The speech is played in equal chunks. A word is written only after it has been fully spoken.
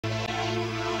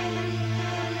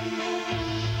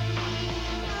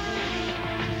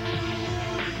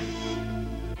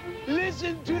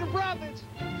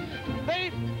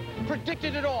They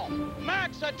predicted it all.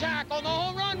 Max attack on the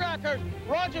home run record.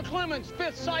 Roger Clemens,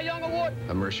 5th Cy Young Award.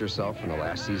 Immerse yourself in the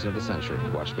last season of the century.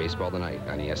 Watch Baseball Tonight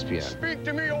on ESPN. Speak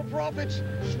to me, O prophets.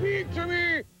 Speak to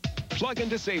me. Plug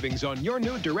into savings on your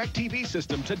new DirecTV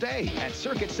system today at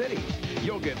Circuit City.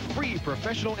 You'll get free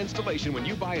professional installation when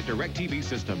you buy a DirecTV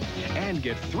system and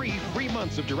get 3 free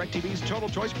months of DirecTV's Total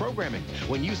Choice programming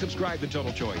when you subscribe to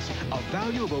Total Choice, a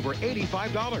value of over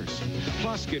 $85.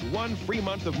 Plus, get 1 free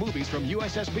month of movies from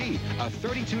USSB, a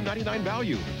 $32.99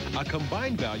 value, a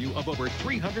combined value of over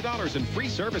 $300 in free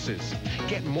services.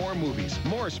 Get more movies,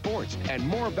 more sports, and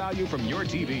more value from your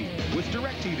TV with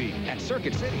DirecTV at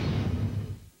Circuit City.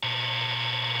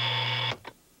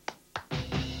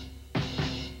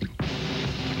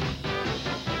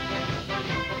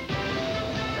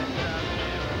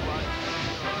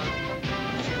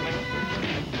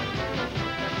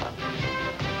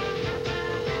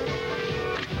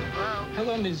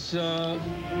 Hello, Ms.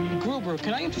 Gruber.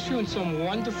 Can I interest you in some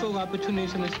wonderful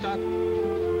opportunities in the stock?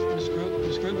 Ms.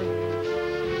 Gruber?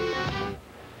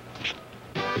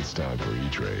 It's time for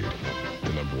E-Trade,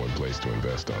 the #1 place to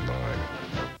invest online.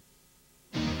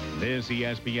 This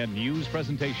ESPN News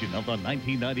presentation of the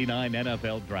 1999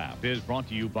 NFL Draft is brought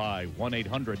to you by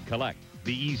 1-800-COLLECT,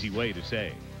 the easy way to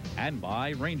save, and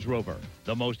by Range Rover,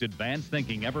 the most advanced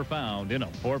thinking ever found in a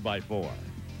 4x4.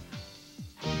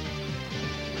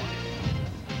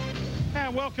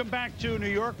 And welcome back to New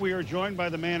York. We are joined by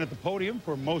the man at the podium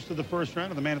for most of the first round,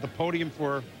 and the man at the podium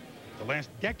for the last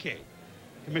decade,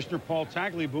 Commissioner Paul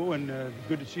Tagliabue, and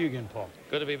good to see you again, Paul.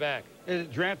 Good to be back. The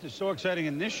draft is so exciting,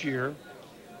 and this year,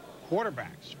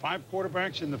 quarterbacks, 5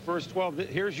 quarterbacks in the first 12.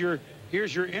 Here's your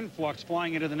influx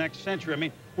flying into the next century. I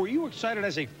mean, were you excited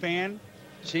as a fan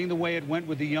seeing the way it went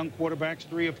with the young quarterbacks,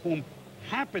 3 of whom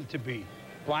happened to be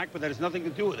black, but that has nothing to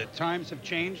do with it? Times have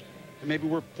changed. And maybe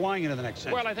we're flying into the next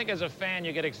century. Well, I think as a fan,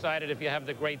 you get excited if you have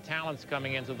the great talents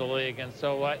coming into the league. And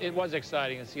so it was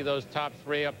exciting to see those top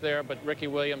 3 up there, but Ricky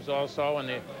Williams also, and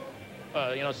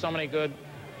you know, so many good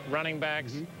running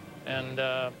backs. And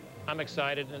I'm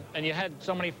excited. And you had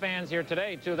so many fans here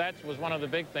today, too. That was one of the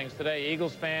big things today.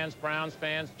 Eagles fans, Browns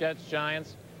fans, Jets,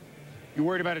 Giants. You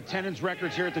worried about attendance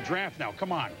records here at the draft now?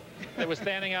 Come on. They were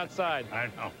standing outside. I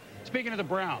know. Speaking of the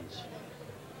Browns,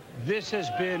 this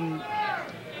has been...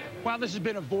 Well, this has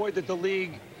been a void that the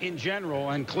league in general,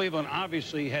 and Cleveland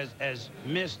obviously has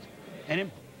missed,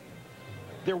 and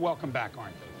they're welcome back,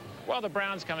 aren't they? Well, the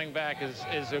Browns coming back is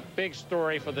a big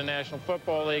story for the National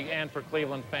Football League and for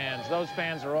Cleveland fans. Those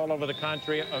fans are all over the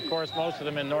country, of course, most of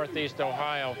them in Northeast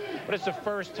Ohio. But it's the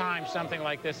first time something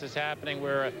like this is happening,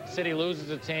 where a city loses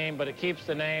a team, but it keeps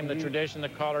the name, the tradition, the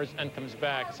colors, and comes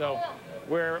back. So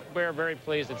we're very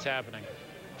pleased it's happening.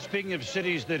 Speaking of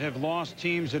cities that have lost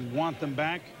teams and want them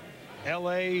back,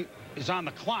 L.A. is on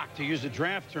the clock, to use the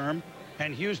draft term,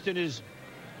 and Houston is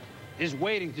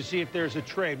waiting to see if there's a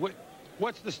trade.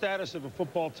 What's the status of a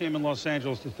football team in Los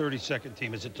Angeles, the 32nd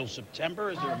team? Is it till September?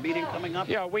 Is there a meeting coming up?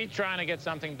 Yeah, we're trying to get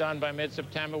something done by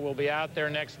mid-September. We'll be out there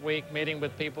next week meeting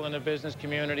with people in the business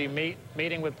community,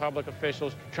 meeting with public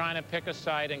officials, trying to pick a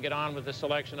site and get on with the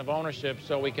selection of ownership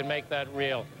so we can make that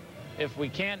real. If we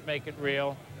can't make it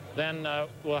real, then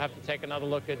we'll have to take another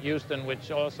look at Houston, which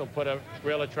also put a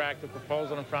real attractive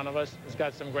proposal in front of us. It's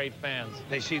got some great fans.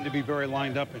 They seem to be very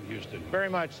lined up in Houston. Very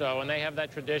much so, and they have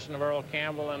that tradition of Earl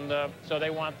Campbell, and so they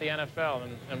want the NFL,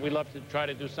 and we love to try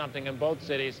to do something in both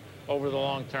cities over the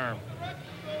long term.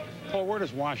 Paul, where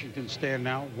does Washington stand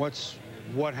now?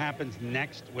 What happens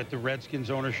next with the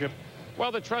Redskins ownership?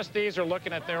 Well, the trustees are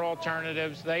looking at their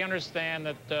alternatives. They understand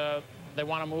that they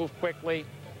want to move quickly.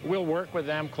 We'll work with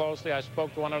them closely. I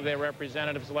spoke to one of their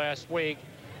representatives last week,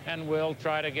 and we'll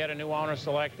try to get a new owner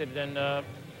selected in an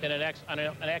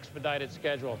expedited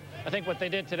schedule. I think what they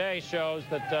did today shows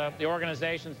that the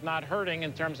organization's not hurting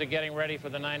in terms of getting ready for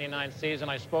the '99 season.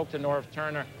 I spoke to Norv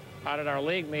Turner out at our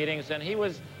league meetings, and he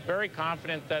was very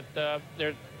confident that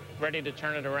they're ready to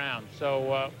turn it around.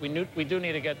 So we do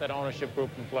need to get that ownership group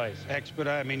in place.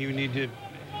 Expedite, I mean, you need to...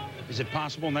 Is it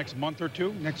possible next month or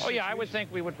two? Oh, yeah, I would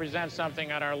think we would present something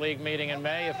at our league meeting in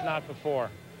May, if not before.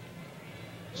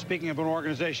 Speaking of an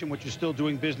organization which is still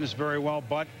doing business very well,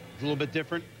 but a little bit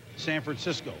different, San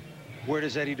Francisco. Where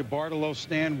does Eddie DeBartolo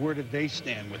stand? Where do they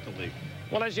stand with the league?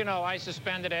 Well, as you know, I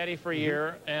suspended Eddie for a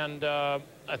year, and I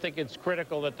think it's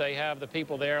critical that they have the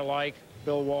people there like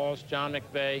Bill Walsh, John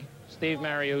McVay, Steve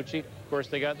Mariucci. Of course,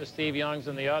 they got the Steve Youngs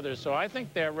and the others. So I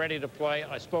think they're ready to play.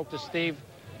 I spoke to Steve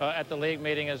at the league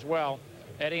meeting as well,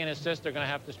 Eddie and his sister are going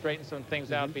to have to straighten some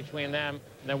things out between them,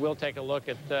 and then we'll take a look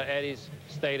at Eddie's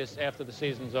status after the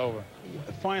season's over.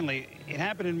 Finally, it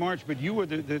happened in March, but you were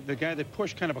the guy that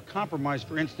pushed kind of a compromise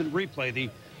for instant replay.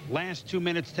 The last 2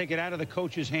 minutes, take it out of the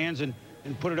coach's hands and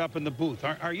put it up in the booth.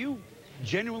 Are you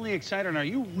genuinely excited, and are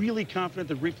you really confident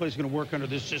that replay is going to work under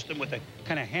this system with a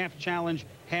kind of half challenge,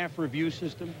 half review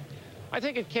system? I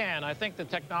think it can. I think the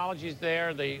technology's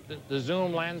there, the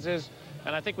zoom lenses,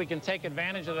 and I think we can take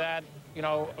advantage of that, you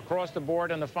know, across the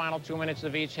board in the final 2 minutes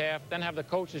of each half, then have the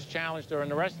coaches challenge during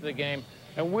the rest of the game,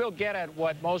 and we'll get at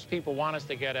what most people want us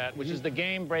to get at, which is the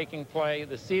game-breaking play,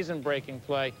 the season-breaking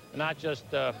play, not just,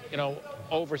 you know,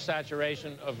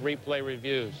 oversaturation of replay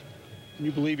reviews. Can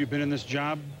you believe you've been in this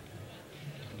job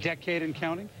decade and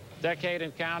counting? Decade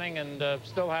and counting, and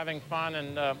still having fun,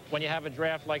 and when you have a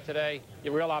draft like today,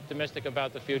 you're real optimistic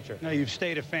about the future. Now, you've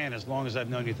stayed a fan as long as I've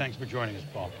known you. Thanks for joining us,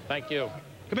 Paul. Thank you.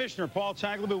 Commissioner Paul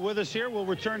Tagliabue with us here. We'll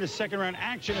return to second-round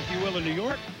action, if you will, in New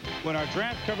York when our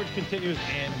draft coverage continues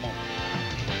in a moment.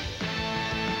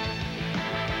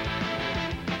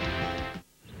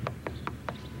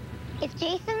 Is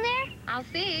Jason there? I'll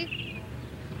see.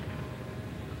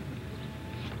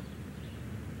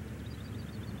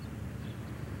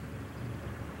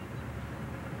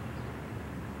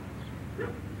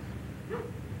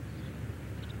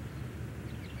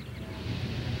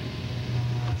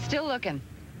 Still looking.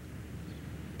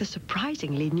 The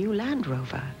surprisingly new Land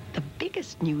Rover. The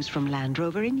biggest news from Land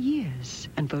Rover in years.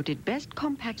 And voted best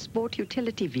compact sport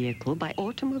utility vehicle by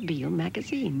Automobile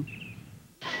magazine.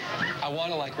 I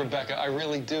want to like Rebecca, I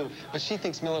really do. But she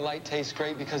thinks Miller Lite tastes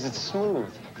great because it's smooth.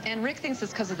 And Rick thinks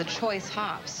it's because of the choice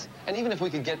hops. And even if we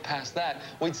could get past that,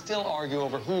 we'd still argue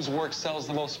over whose work sells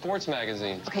the most sports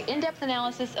magazines. Okay, in-depth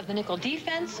analysis of the nickel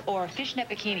defense or fishnet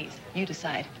bikinis. You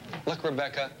decide. Look,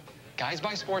 Rebecca, guys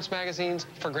buy sports magazines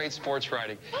for great sports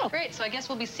writing. Oh, great. So I guess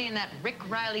we'll be seeing that Rick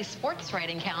Riley sports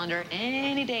writing calendar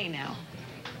any day now.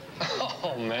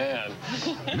 Oh, man.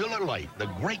 Miller Lite, the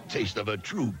great taste of a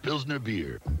true Pilsner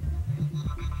beer.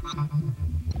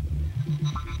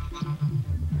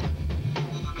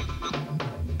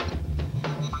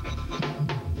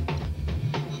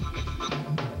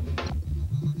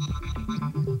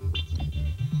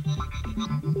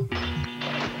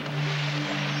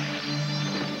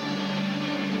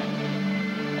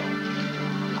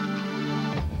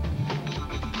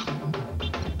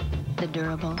 The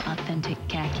durable, authentic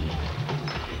khaki.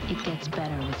 It gets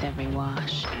better with every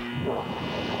wash.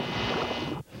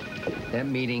 That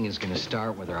meeting is going to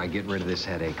start whether I get rid of this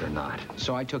headache or not.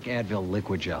 So I took Advil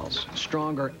Liquid Gels.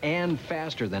 Stronger and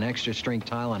faster than extra strength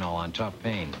Tylenol on tough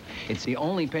pain. It's the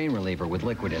only pain reliever with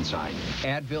liquid inside.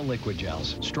 Advil Liquid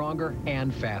Gels. Stronger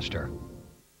and faster.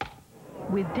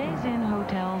 With Days Inn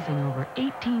hotels in over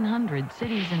 1,800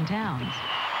 cities and towns,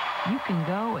 you can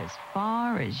go as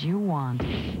far as you want.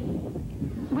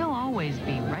 We'll always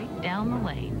be right down the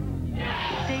lane.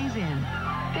 Days Inn.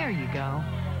 There you go.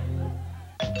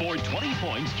 For 20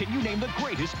 points, can you name the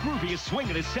greatest, grooviest,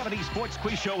 swingin'est 70s sports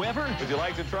quiz show ever? Would you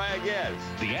like to try a guess?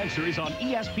 The answer is on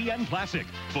ESPN Classic.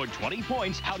 For 20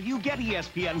 points, how do you get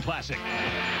ESPN Classic?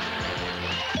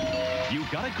 You've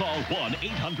got to call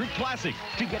 1-800-CLASSIC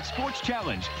to get Sports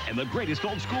Challenge and the greatest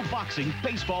old school boxing,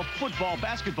 baseball, football,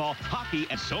 basketball, hockey,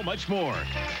 and so much more.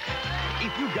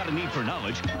 If you've got a need for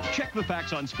knowledge, check the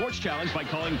facts on Sports Challenge by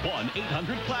calling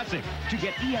 1-800-CLASSIC to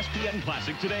get ESPN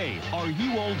Classic today. Are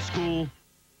you old school?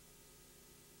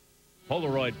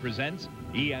 Polaroid presents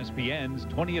ESPN's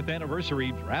 20th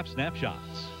anniversary draft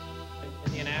snapshots.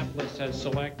 Indianapolis has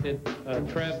selected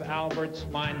Trev Alberts,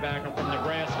 linebacker from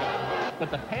Nebraska.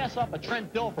 But to pass up a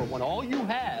Trent Dilfer when all you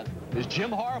have is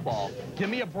Jim Harbaugh, give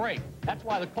me a break. That's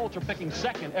why the Colts are picking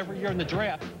second every year in the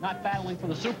draft, not battling for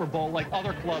the Super Bowl like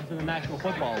other clubs in the National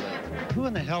Football League. Who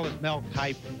in the hell is Mel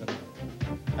Kiper?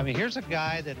 I mean, here's a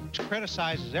guy that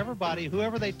criticizes everybody,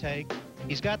 whoever they take.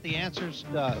 He's got the answers,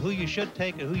 who you should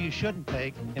take and who you shouldn't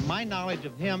take. In my knowledge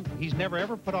of him, he's never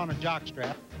ever put on a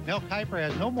jockstrap. Mel Kiper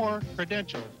has no more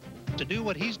credentials to do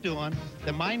what he's doing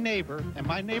than my neighbor, and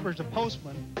my neighbor's a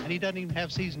postman, and he doesn't even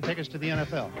have season tickets to the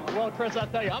NFL. Well, Chris, I'll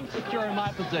tell you, I'm secure in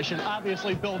my position.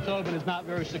 Obviously, Bill Tobin is not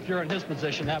very secure in his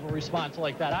position to have a response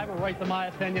like that. I have a right to my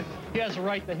opinion. He has a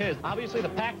right to his. Obviously, the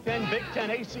Pac-10, Big Ten,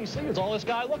 ACC is all this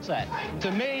guy looks at.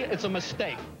 To me, it's a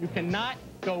mistake. You cannot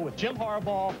go with Jim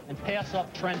Harbaugh and pass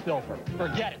up Trent Dilfer.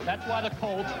 Forget it. That's why the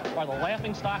Colts are the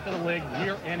laughingstock of the league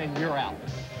year in and year out.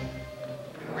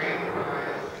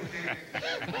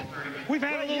 We've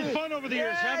had a little fun over the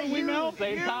years, haven't we, Mel?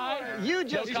 Same tie? You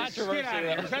just Get out of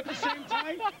here. Is that the same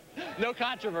tie? No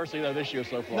controversy, though, this year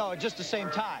so far. No, just the same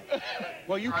tie.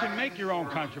 Well, you can make your own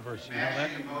controversy, you know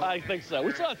that? I think so.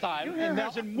 We still have time.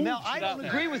 Mel, I don't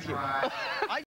agree with you.